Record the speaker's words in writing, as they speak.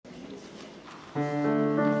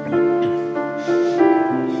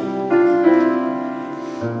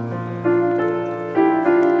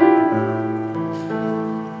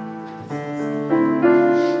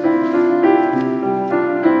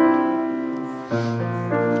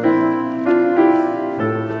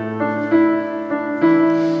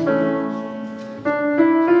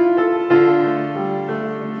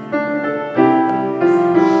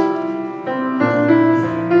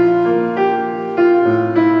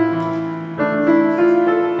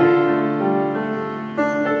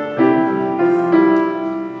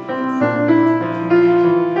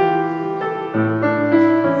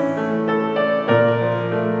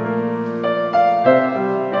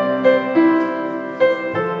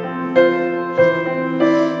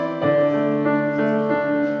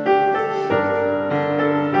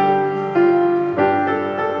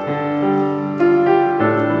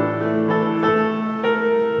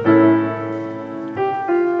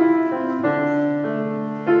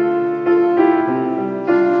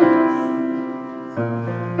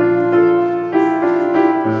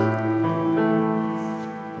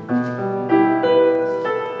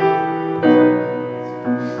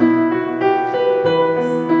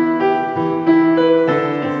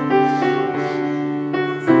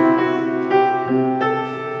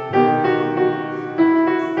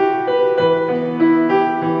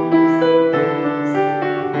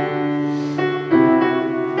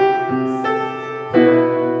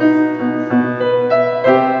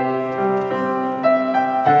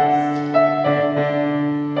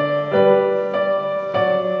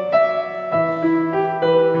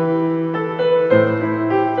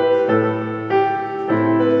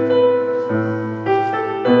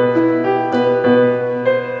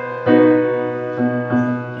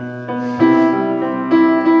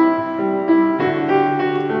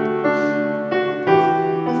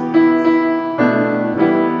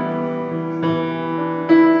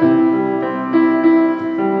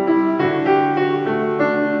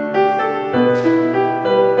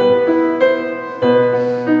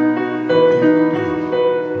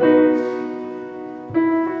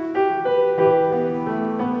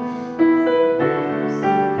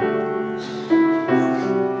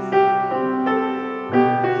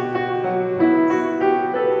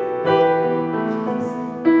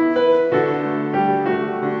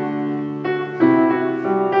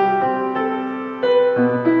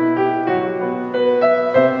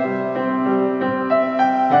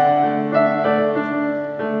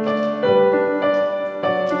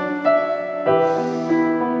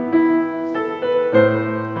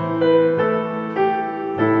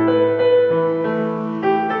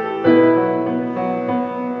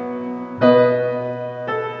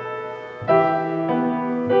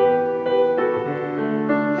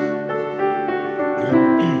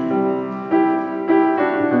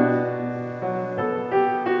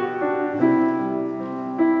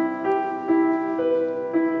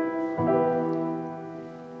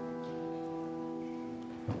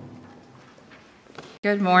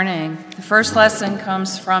Good morning. The first lesson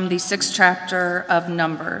comes from the 6th chapter of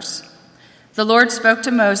Numbers. The Lord spoke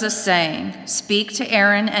to Moses, saying, "Speak to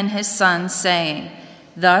Aaron and his sons, saying,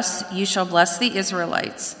 Thus you shall bless the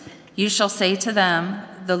Israelites. You shall say to them,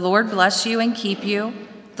 The Lord bless you and keep you.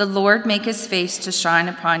 The Lord make his face to shine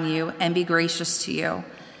upon you and be gracious to you.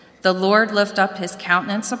 The Lord lift up his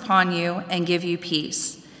countenance upon you and give you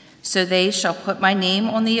peace. So they shall put my name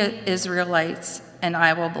on the Israelites, and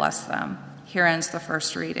I will bless them." Here ends the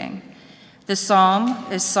first reading. The psalm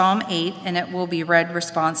is Psalm 8, and it will be read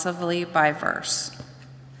responsively by verse.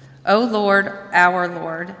 O Lord, our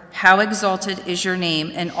Lord, how exalted is your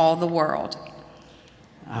name in all the world.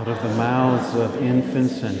 Out of the mouths of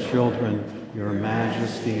infants and children, your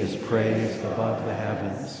majesty is praised above the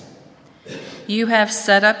heavens. You have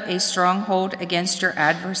set up a stronghold against your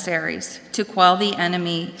adversaries to quell the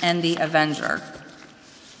enemy and the avenger.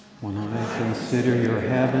 When I consider your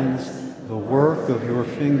heavens, the work of your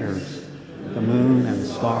fingers, the moon and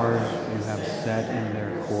stars you have set in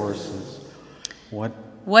their courses.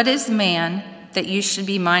 What is man that you should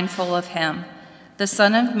be mindful of him, the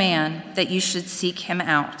Son of Man that you should seek him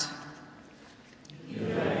out? You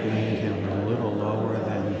made him a little lower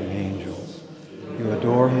than the angels. You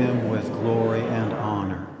adore him with glory and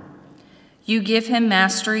honor. You give him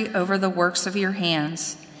mastery over the works of your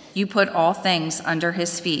hands. You put all things under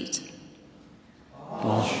his feet.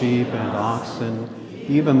 All sheep and oxen,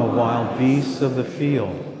 even the wild beasts of the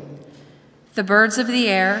field. The birds of the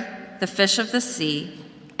air, the fish of the sea,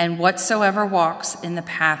 and whatsoever walks in the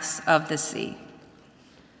paths of the sea.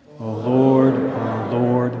 O Lord, our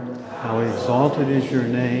Lord, how exalted is your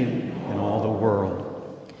name in all the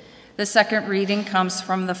world. The second reading comes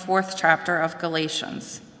from the 4th chapter of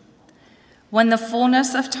Galatians. When the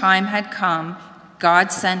fullness of time had come,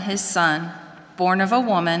 God sent his Son, born of a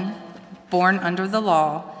woman, born under the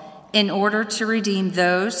law, in order to redeem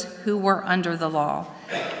those who were under the law,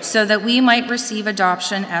 so that we might receive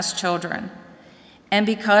adoption as children. And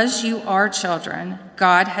because you are children,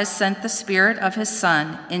 God has sent the Spirit of his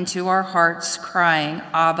Son into our hearts, crying,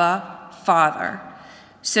 Abba, Father.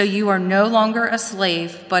 So you are no longer a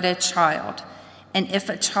slave, but a child. And if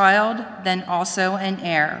a child, then also an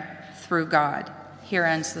heir through God. Here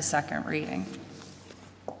ends the second reading.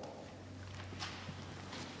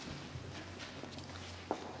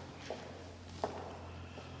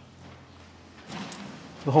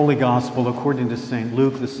 The Holy Gospel according to St.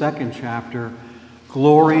 Luke, the 2nd chapter.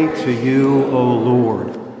 Glory to you, O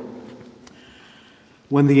Lord.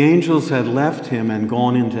 When the angels had left him and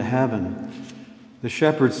gone into heaven, the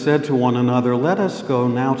shepherds said to one another, "Let us go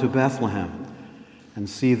now to Bethlehem and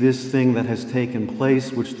see this thing that has taken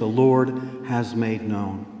place, which the Lord has made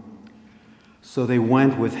known." So they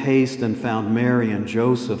went with haste and found Mary and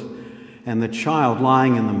Joseph and the child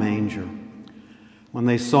lying in the manger. When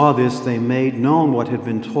they saw this, they made known what had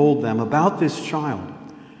been told them about this child.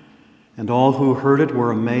 And all who heard it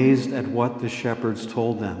were amazed at what the shepherds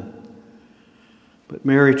told them. But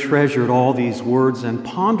Mary treasured all these words and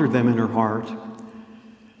pondered them in her heart.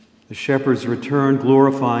 The shepherds returned,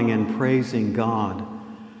 glorifying and praising God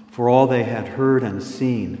for all they had heard and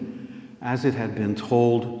seen, as it had been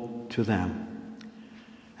told to them.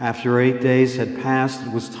 After 8 days had passed,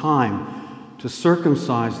 it was time to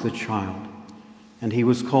circumcise the child, and he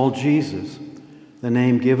was called Jesus, the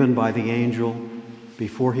name given by the angel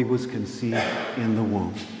before he was conceived in the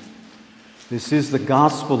womb. This is the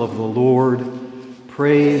gospel of the Lord.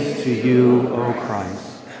 Praise to you, O Christ.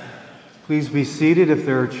 Please be seated if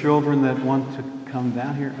there are children that want to come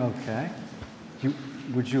down here. Okay.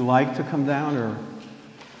 Would you like to come down or?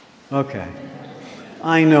 Okay.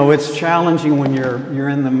 I know it's challenging when you're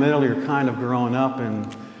in the middle, you're kind of growing up, and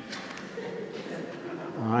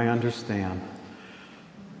I understand.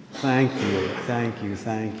 Thank you, thank you,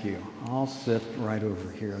 thank you. I'll sit right over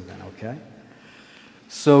here then, okay?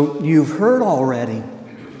 So you've heard already,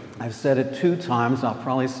 I've said it 2 times, I'll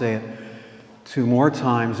probably say it 2 more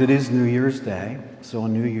times. It is New Year's Day, so a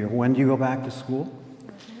new year. When do you go back to school?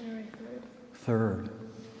 January 3rd. 3rd.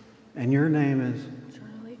 And your name is?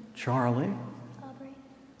 Charlie. Charlie? Aubrey.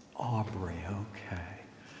 Aubrey, okay.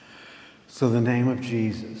 So the name of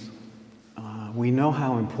Jesus. We know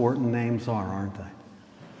how important names are, aren't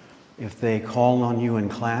they? If they call on you in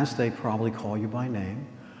class, they probably call you by name.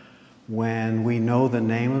 When we know the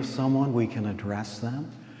name of someone, we can address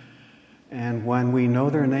them. And when we know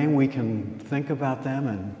their name, we can think about them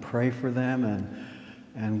and pray for them,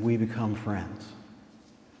 and we become friends.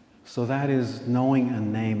 So that is, knowing a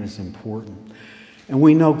name is important. And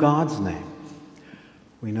we know God's name.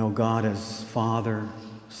 We know God as Father,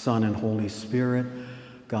 Son, and Holy Spirit,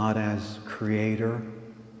 God as Creator,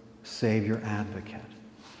 Savior, Advocate.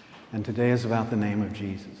 And today is about the name of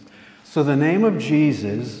Jesus. So the name of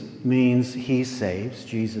Jesus means He saves,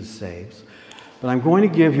 Jesus saves. But I'm going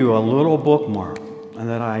to give you a little bookmark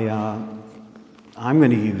that I'm going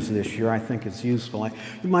to use this year. I think it's useful.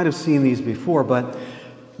 You might have seen these before, but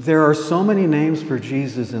there are so many names for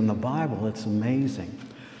Jesus in the Bible. It's amazing.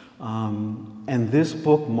 And this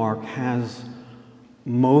bookmark has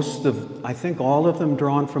I think all of them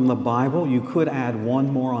drawn from the Bible. You could add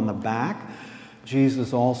one more on the back.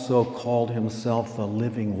 Jesus also called himself the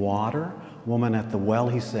living water. Woman at the well,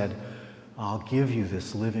 he said, "I'll give you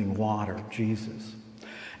this living water," Jesus.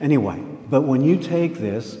 Anyway, but when you take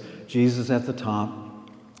this, Jesus at the top,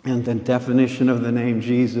 and the definition of the name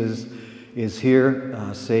Jesus is here,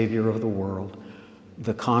 Savior of the world.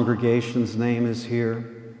 The congregation's name is here,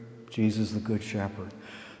 Jesus the Good Shepherd.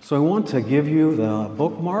 So I want to give you the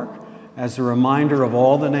bookmark as a reminder of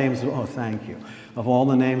all the names, thank you, of all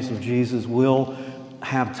the names of Jesus. We'll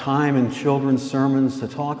have time in children's sermons to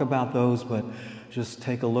talk about those, but just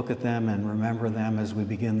take a look at them and remember them as we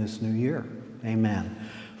begin this new year. Amen.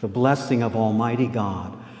 The blessing of Almighty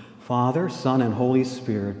God, Father, Son, and Holy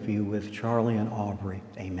Spirit be with Charlie and Aubrey.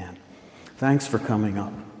 Amen. Thanks for coming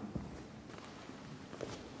up.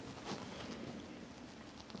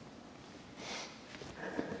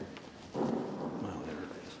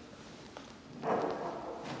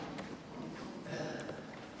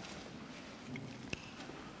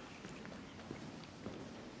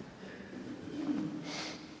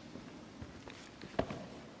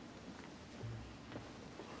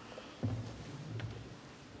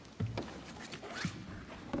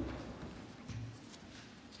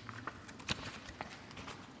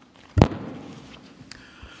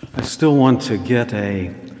 I still want to get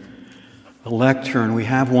a lectern. We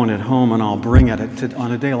have one at home, and I'll bring it.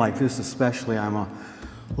 On a day like this especially, I'm a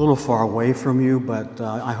little far away from you, but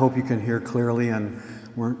I hope you can hear clearly, and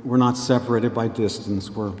we're not separated by distance.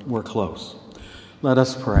 We're close. Let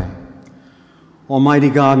us pray. Almighty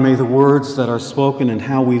God, may the words that are spoken and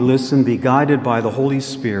how we listen be guided by the Holy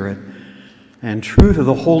Spirit and true to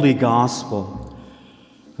the Holy Gospel,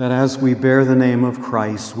 that as we bear the name of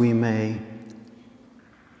Christ, we may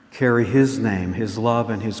carry His name, His love,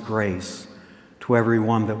 and His grace to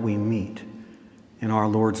everyone that we meet. In our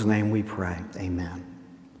Lord's name we pray. Amen.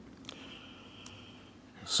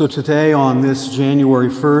 So today, on this January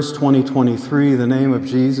 1st, 2023, the name of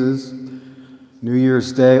Jesus, New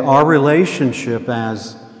Year's Day, our relationship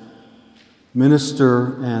as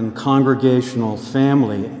minister and congregational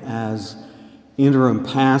family, as interim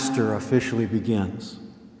pastor, officially begins.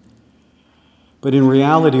 But in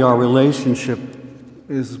reality, our relationship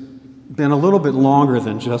has been a little bit longer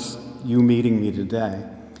than just you meeting me today.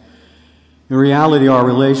 In reality, our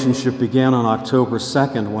relationship began on October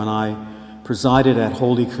 2nd when I presided at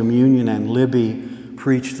Holy Communion and Libby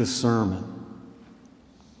preached the sermon.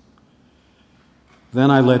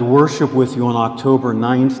 Then I led worship with you on October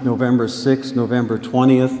 9th, November 6th, November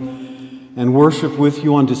 20th, and worshiped with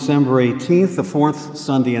you on December 18th, the fourth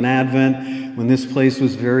Sunday in Advent, when this place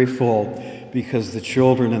was very full because the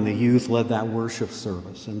children and the youth led that worship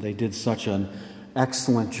service, and they did such an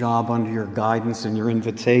excellent job under your guidance and your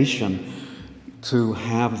invitation to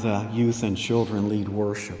have the youth and children lead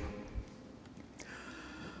worship.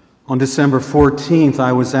 On December 14th,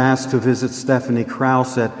 I was asked to visit Stephanie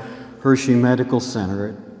Krause at Hershey Medical Center.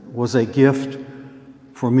 It was a gift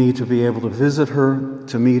for me to be able to visit her,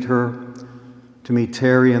 to meet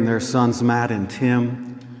Terry and their sons Matt and Tim.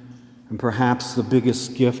 And perhaps the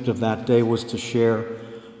biggest gift of that day was to share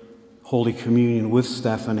Holy Communion with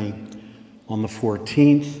Stephanie on the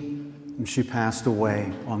 14th, and she passed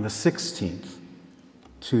away on the 16th,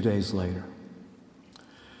 2 days later.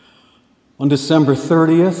 On December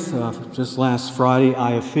 30th, just last Friday,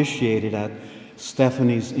 I officiated at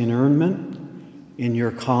Stephanie's interment in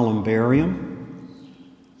your columbarium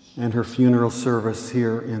and her funeral service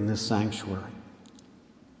here in this sanctuary.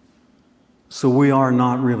 So we are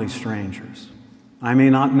not really strangers. I may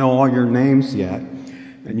not know all your names yet,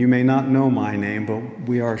 and you may not know my name, but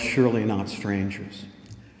we are surely not strangers.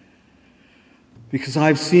 Because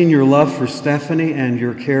I've seen your love for Stephanie and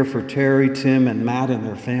your care for Terry, Tim, and Matt and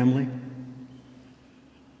their family.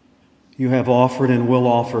 You have offered and will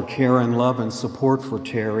offer care and love and support for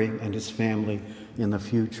Terry and his family in the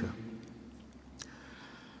future.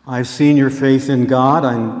 I've seen your faith in God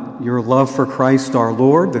and your love for Christ our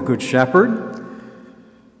Lord, the Good Shepherd,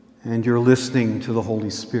 and your listening to the Holy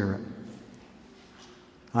Spirit.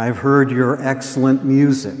 I've heard your excellent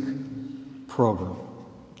music program,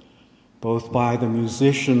 both by the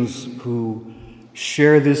musicians who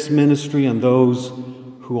share this ministry and those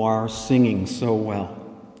who are singing so well.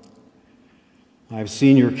 I've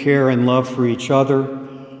seen your care and love for each other.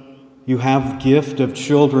 You have the gift of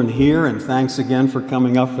children here, and thanks again for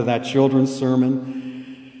coming up for that children's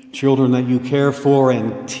sermon. Children that you care for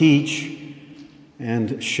and teach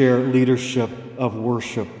and share leadership of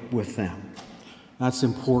worship with them. That's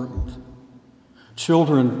important.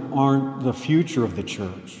 Children aren't the future of the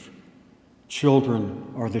church.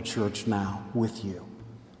 Children are the church now with you,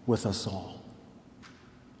 with us all.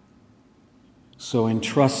 So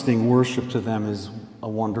entrusting worship to them is a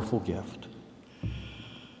wonderful gift.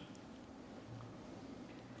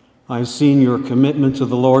 I've seen your commitment to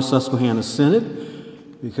the Lower Susquehanna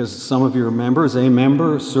Synod, because some of your members, a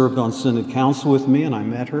member, served on Synod Council with me, and I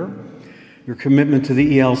met her. Your commitment to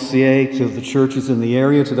the ELCA, to the churches in the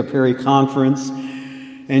area, to the Perry Conference,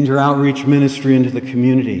 and your outreach ministry into the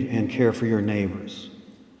community and care for your neighbors.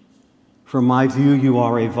 From my view, you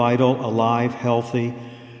are a vital, alive, healthy,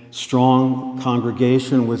 strong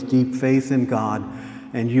congregation with deep faith in God,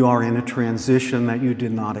 and you are in a transition that you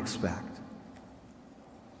did not expect.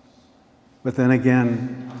 But then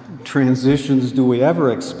again, transitions, do we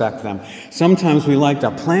ever expect them? Sometimes we like to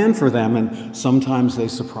plan for them, and sometimes they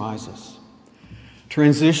surprise us.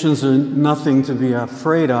 Transitions are nothing to be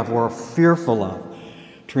afraid of or fearful of.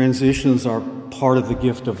 Transitions are part of the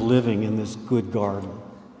gift of living in this good garden.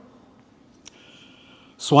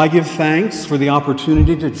 So I give thanks for the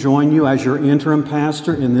opportunity to join you as your interim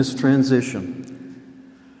pastor in this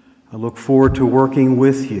transition. I look forward to working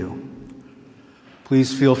with you.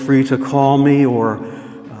 Please feel free to call me or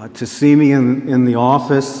to see me in the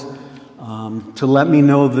office to let me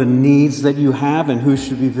know the needs that you have and who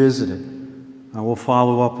should be visited. I will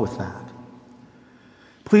follow up with that.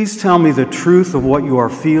 Please tell me the truth of what you are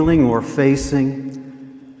feeling or facing.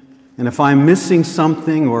 And if I'm missing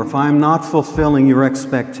something or if I'm not fulfilling your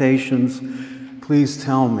expectations, please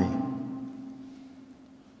tell me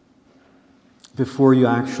before you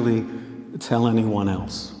actually tell anyone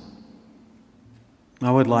else. I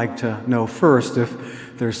would like to know first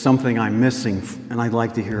if there's something I'm missing, and I'd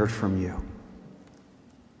like to hear it from you.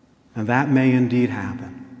 And that may indeed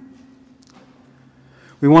happen.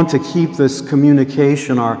 We want to keep this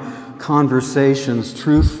communication, our conversations,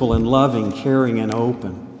 truthful and loving, caring and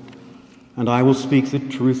open. And I will speak the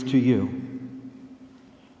truth to you.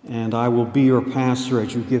 And I will be your pastor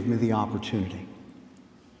as you give me the opportunity.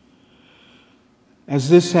 As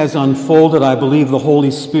this has unfolded, I believe the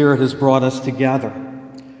Holy Spirit has brought us together.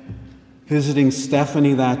 Visiting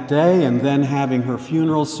Stephanie that day and then having her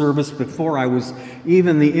funeral service before I was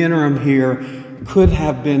even the interim here could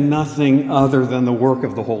have been nothing other than the work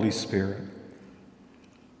of the Holy Spirit.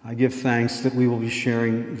 I give thanks that we will be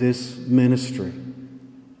sharing this ministry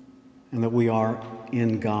and that we are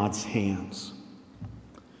in God's hands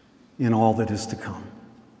in all that is to come.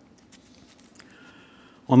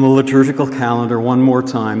 On the liturgical calendar, one more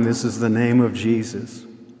time, this is the name of Jesus.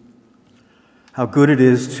 How good it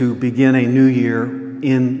is to begin a new year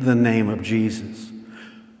in the name of Jesus.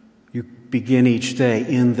 You begin each day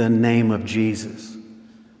in the name of Jesus.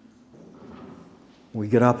 We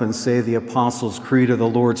get up and say the Apostles' Creed or the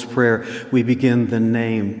Lord's Prayer. We begin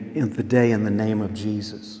the day in the name of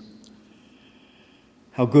Jesus.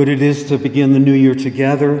 How good it is to begin the new year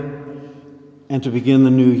together and to begin the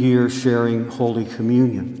new year sharing Holy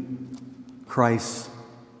Communion, Christ's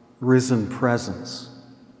risen presence.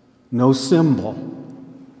 No symbol,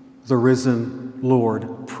 the risen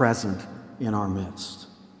Lord present in our midst.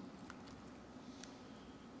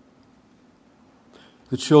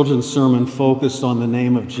 The children's sermon focused on the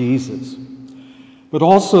name of Jesus, but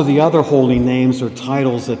also the other holy names or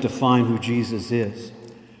titles that define who Jesus is.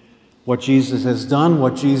 What Jesus has done,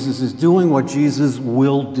 what Jesus is doing, what Jesus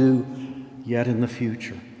will do yet in the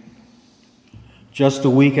future. Just a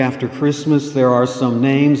week after Christmas, there are some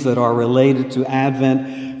names that are related to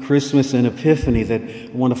Advent, Christmas, and Epiphany that I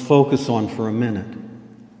want to focus on for a minute.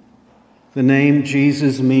 The name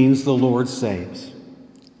Jesus means the Lord saves.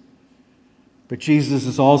 But Jesus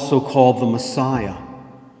is also called the Messiah,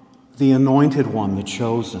 the Anointed One, the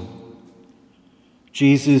Chosen.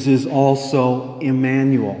 Jesus is also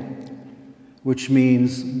Emmanuel, which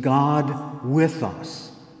means God with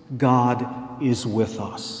us. God is with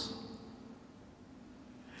us.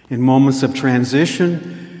 In moments of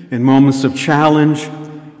transition, in moments of challenge,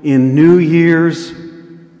 in new years,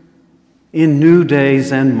 in new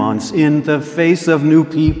days and months, in the face of new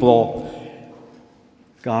people,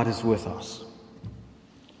 God is with us.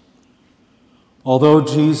 Although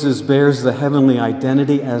Jesus bears the heavenly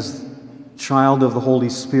identity as child of the Holy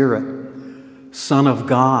Spirit, Son of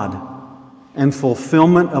God, and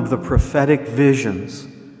fulfillment of the prophetic visions,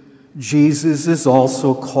 Jesus is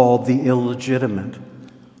also called the illegitimate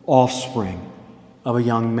offspring of a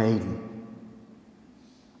young maiden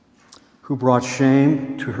who brought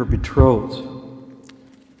shame to her betrothed,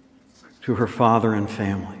 to her father and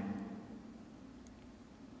family.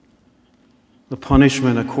 The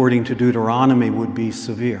punishment, according to Deuteronomy, would be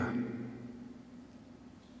severe.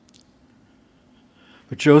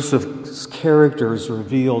 But Joseph's character is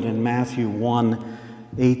revealed in Matthew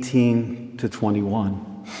 1:18 to 21.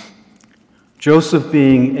 Joseph,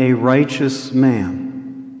 being a righteous man,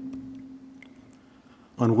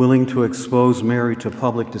 unwilling to expose Mary to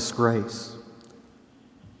public disgrace,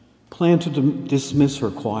 planned to dismiss her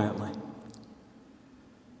quietly.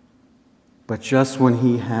 But just when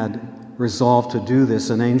he had resolved to do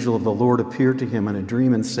this, an angel of the Lord appeared to him in a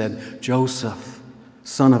dream and said, "Joseph,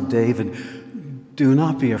 son of David, do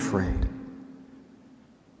not be afraid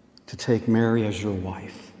to take Mary as your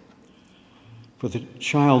wife. For the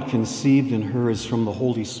child conceived in her is from the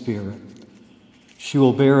Holy Spirit. She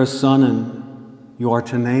will bear a son, and you are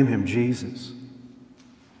to name him Jesus,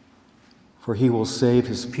 for he will save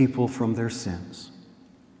his people from their sins."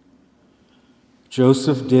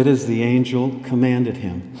 Joseph did as the angel commanded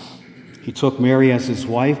him. He took Mary as his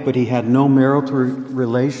wife, but he had no marital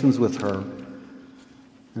relations with her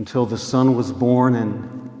until the son was born,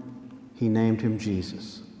 and he named him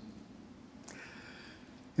Jesus.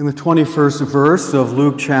 In the 21st verse of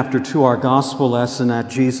Luke chapter 2, our gospel lesson, at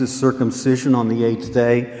Jesus' circumcision on the 8th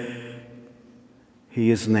day,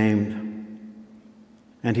 he is named,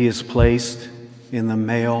 and he is placed in the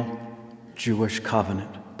male Jewish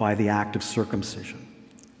covenant by the act of circumcision.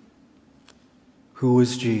 Who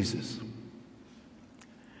is Jesus?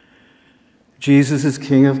 Jesus is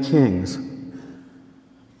King of Kings,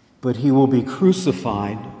 but he will be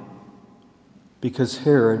crucified because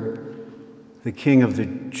Herod, the king of the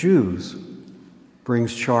Jews,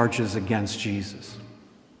 brings charges against Jesus.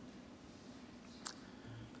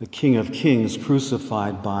 The King of Kings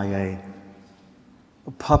crucified by a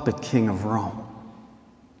puppet king of Rome.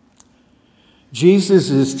 Jesus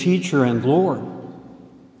is teacher and Lord,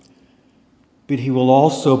 but he will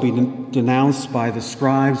also be denounced by the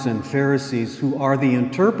scribes and Pharisees, who are the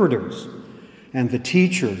interpreters and the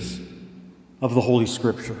teachers of the Holy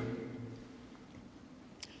Scripture.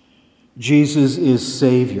 Jesus is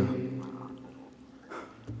Savior,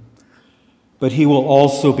 but he will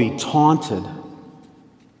also be taunted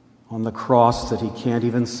on the cross that he can't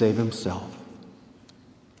even save himself.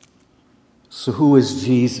 So who is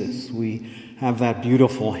Jesus? We have that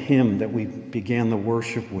beautiful hymn that we began the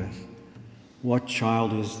worship with. What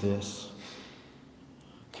child is this?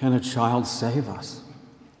 Can a child save us?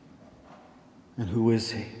 And who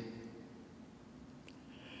is he?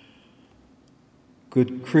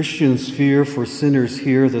 Good Christians fear for sinners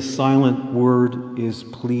here. The silent word is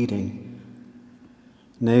pleading.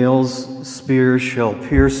 Nails, spears shall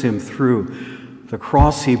pierce him through. The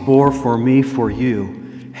cross he bore for me, for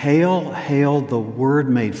you. Hail, hail, the Word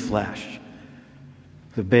made flesh,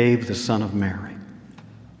 the babe, the Son of Mary.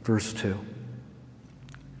 Verse 2.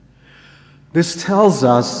 This tells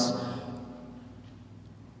us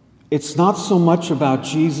it's not so much about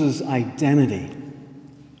Jesus' identity.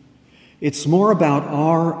 It's more about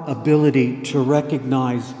our ability to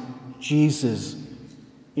recognize Jesus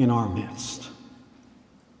in our midst.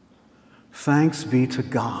 Thanks be to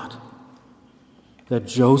God that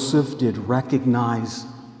Joseph did recognize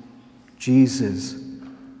Jesus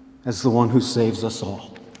as the one who saves us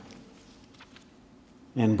all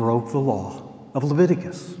and broke the law of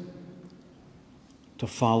Leviticus to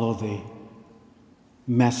follow the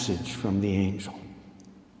message from the angel.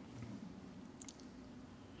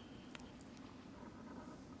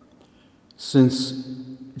 Since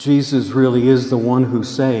Jesus really is the one who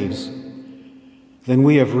saves, then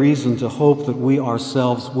we have reason to hope that we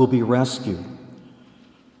ourselves will be rescued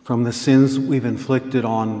from the sins we've inflicted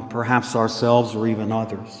on perhaps ourselves or even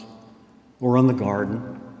others, or on the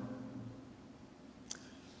garden.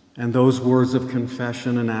 And those words of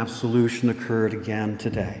confession and absolution occurred again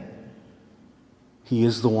today. He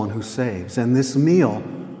is the one who saves. And this meal,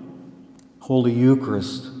 Holy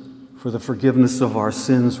Eucharist, for the forgiveness of our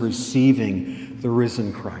sins, receiving the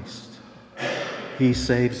risen Christ. He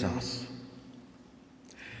saves us.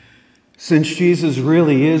 Since Jesus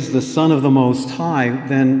really is the Son of the Most High,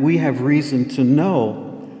 then we have reason to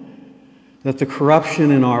know that the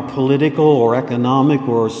corruption in our political or economic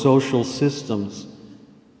or social systems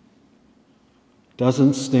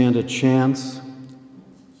doesn't stand a chance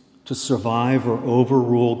to survive or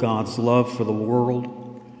overrule God's love for the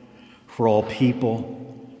world, for all people,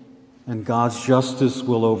 and God's justice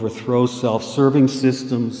will overthrow self-serving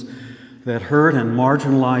systems that hurt and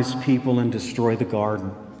marginalize people and destroy the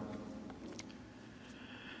garden.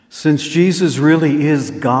 Since Jesus really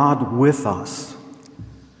is God with us,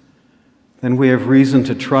 then we have reason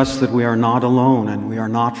to trust that we are not alone and we are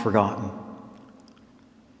not forgotten.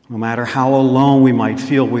 No matter how alone we might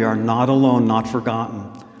feel, we are not alone, not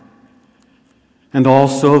forgotten. And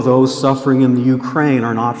also those suffering in the Ukraine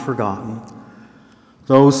are not forgotten.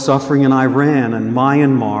 Those suffering in Iran and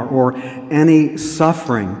Myanmar, or any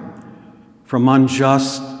suffering from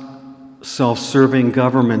unjust, self-serving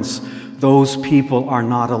governments, those people are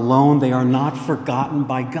not alone. They are not forgotten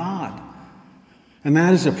by God. And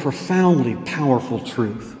that is a profoundly powerful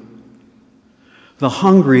truth. The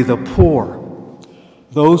hungry, the poor,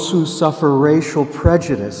 those who suffer racial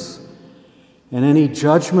prejudice, and any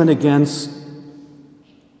judgment against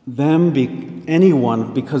them,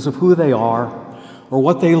 anyone, because of who they are, or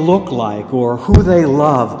what they look like, or who they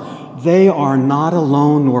love, they are not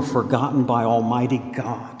alone nor forgotten by Almighty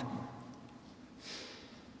God.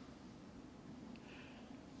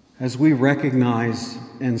 As we recognize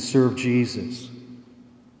and serve Jesus,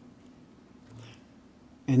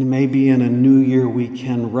 and maybe in a new year we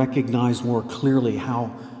can recognize more clearly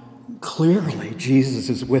how clearly Jesus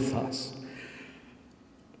is with us.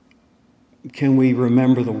 Can we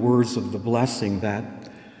remember the words of the blessing that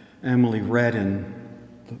Emily read in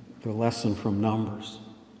the lesson from Numbers?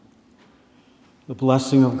 The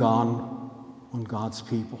blessing of God on God's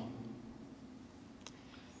people,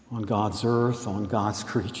 on God's earth, on God's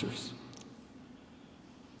creatures.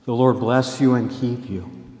 The Lord bless you and keep you.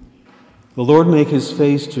 The Lord make his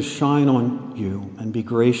face to shine on you and be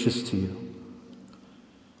gracious to you.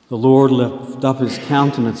 The Lord lift up his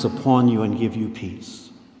countenance upon you and give you peace.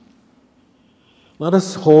 Let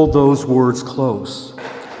us hold those words close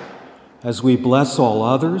As we bless all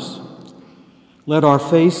others, let our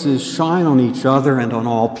faces shine on each other and on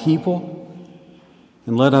all people,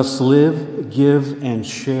 and let us live, give, and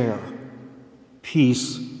share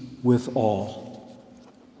peace with all.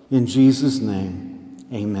 In Jesus' name,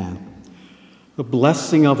 amen. The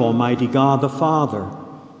blessing of Almighty God, the Father,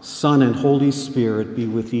 Son, and Holy Spirit be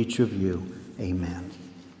with each of you. Amen.